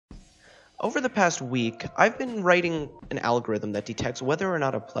Over the past week, I've been writing an algorithm that detects whether or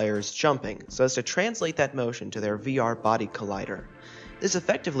not a player is jumping, so as to translate that motion to their VR body collider. This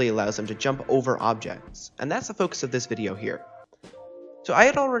effectively allows them to jump over objects, and that's the focus of this video here. So I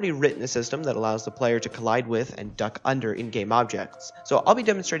had already written a system that allows the player to collide with and duck under in-game objects, so I'll be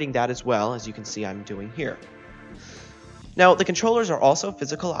demonstrating that as well, as you can see I'm doing here. Now, the controllers are also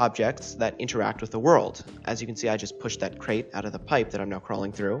physical objects that interact with the world. As you can see, I just pushed that crate out of the pipe that I'm now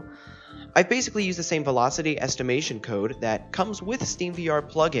crawling through. I've basically used the same velocity estimation code that comes with SteamVR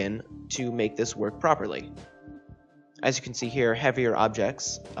plugin to make this work properly. As you can see here, heavier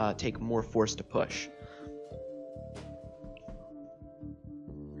objects take more force to push.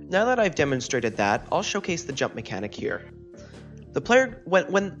 Now that I've demonstrated that, I'll showcase the jump mechanic here. The player,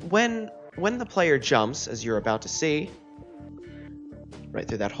 when the player jumps, as you're about to see, right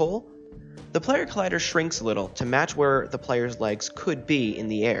through that hole, the player collider shrinks a little to match where the player's legs could be in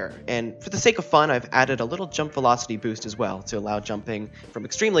the air, and for the sake of fun, I've added a little jump velocity boost as well to allow jumping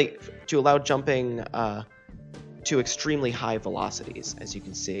to extremely high velocities, as you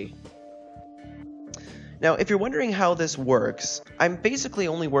can see. Now, if you're wondering how this works, I'm basically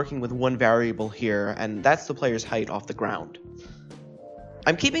only working with one variable here, and that's the player's height off the ground.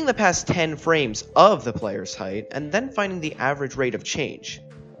 I'm keeping the past 10 frames of the player's height, and then finding the average rate of change.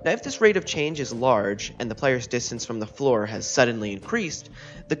 Now, if this rate of change is large, and the player's distance from the floor has suddenly increased,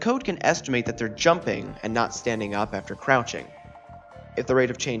 the code can estimate that they're jumping and not standing up after crouching. If the rate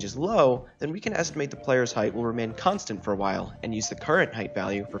of change is low, then we can estimate the player's height will remain constant for a while, and use the current height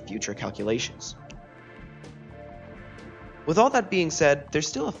value for future calculations. With all that being said, there's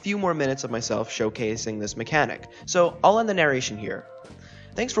still a few more minutes of myself showcasing this mechanic, so I'll end the narration here.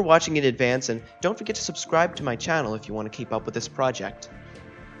 Thanks for watching in advance, and don't forget to subscribe to my channel if you want to keep up with this project.